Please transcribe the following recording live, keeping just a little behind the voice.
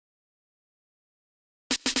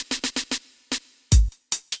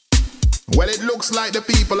Well, it looks like the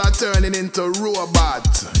people are turning into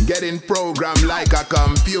robots, getting programmed like a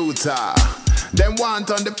computer. Them want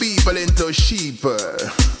turn the people into sheep.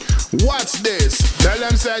 Watch this. Tell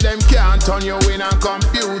them say them can't turn you in a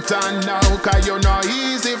computer now, cause you're not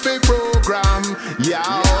easy for program. Yeah.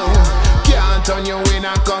 Can't turn you in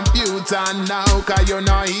a computer now, cause you're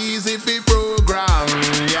not easy for program.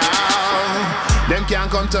 Yeah. Them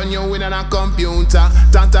can't come turn you in on a computer.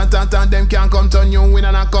 Tan tan tan tan. Them can't come turn you in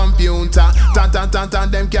on a computer. Tan tan tan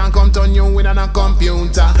tan. Them can't come turn you in on a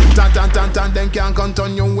computer. Tan tan tan tan. Them can't come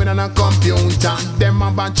turn you in on a computer. Them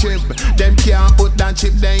have a chip. Them can't put that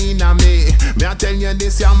chip there in a me. Me I tell you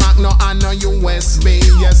this your Mac no and no USB.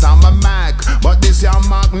 Yes I'm a Mac, but this your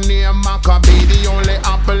Mac near Macka be the only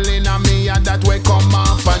apple in a me and that way come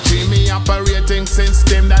off a tree. Me operating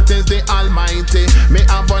system that is the Almighty. Me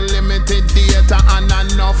have unlimited data and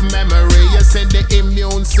enough memory. You see the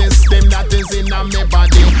immune system that is in me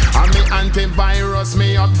body. And me antivirus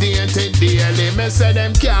me updated daily. Me say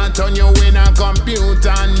them can't turn you in a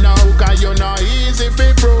computer now, cause you not easy for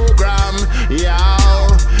program. Yeah.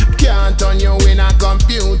 Can't turn you in a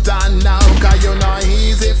computer now, cause you not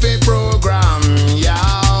easy for program.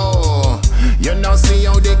 Yeah. You know see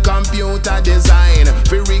how the computer design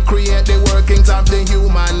fi recreate the workings of the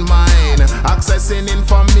human mind. Accessing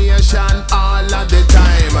information all of the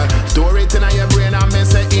time. Store it in your brain and me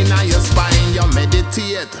say in your spine. You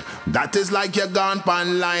meditate, that is like you gone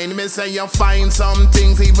online. Me say you find some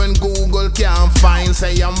things even Google can't find.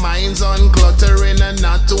 Say your mind's uncluttering and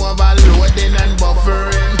not overloading and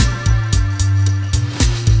buffering.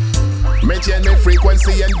 Me change my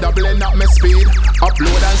frequency and doubling up my speed.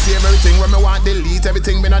 Upload and save everything when me want, delete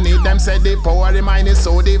everything me no need. Them said the power of the mind is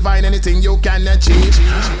so divine, anything you can achieve.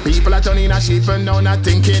 People are turning a sheep and now not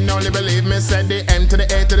thinking, only believe me. Said the M to the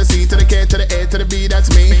A to the C to the K to the A to the B,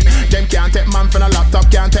 that's me. Them can't take man from a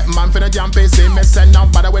laptop, can't take man from a jump PC. Me said no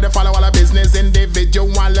bother with the follow all the business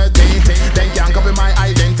individuality. They can't copy my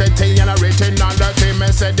identity and originality.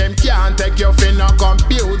 Me said them can't take your fin a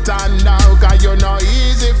computer now, cause you're not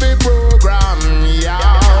easy for program, yeah.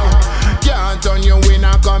 Can't turn you in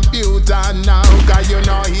a computer now, cause you're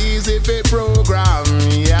not easy for program,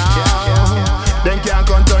 yeah. Then can't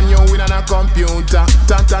come turn you in on a computer.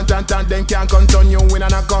 Tan tan tan tan. Then can't come turn you in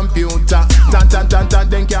on a computer. Tan tan tan tan.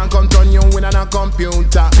 Then can't come turn you in on a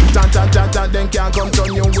computer. Tan tan tan tan. Then can't come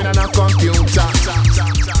turn you in on a computer.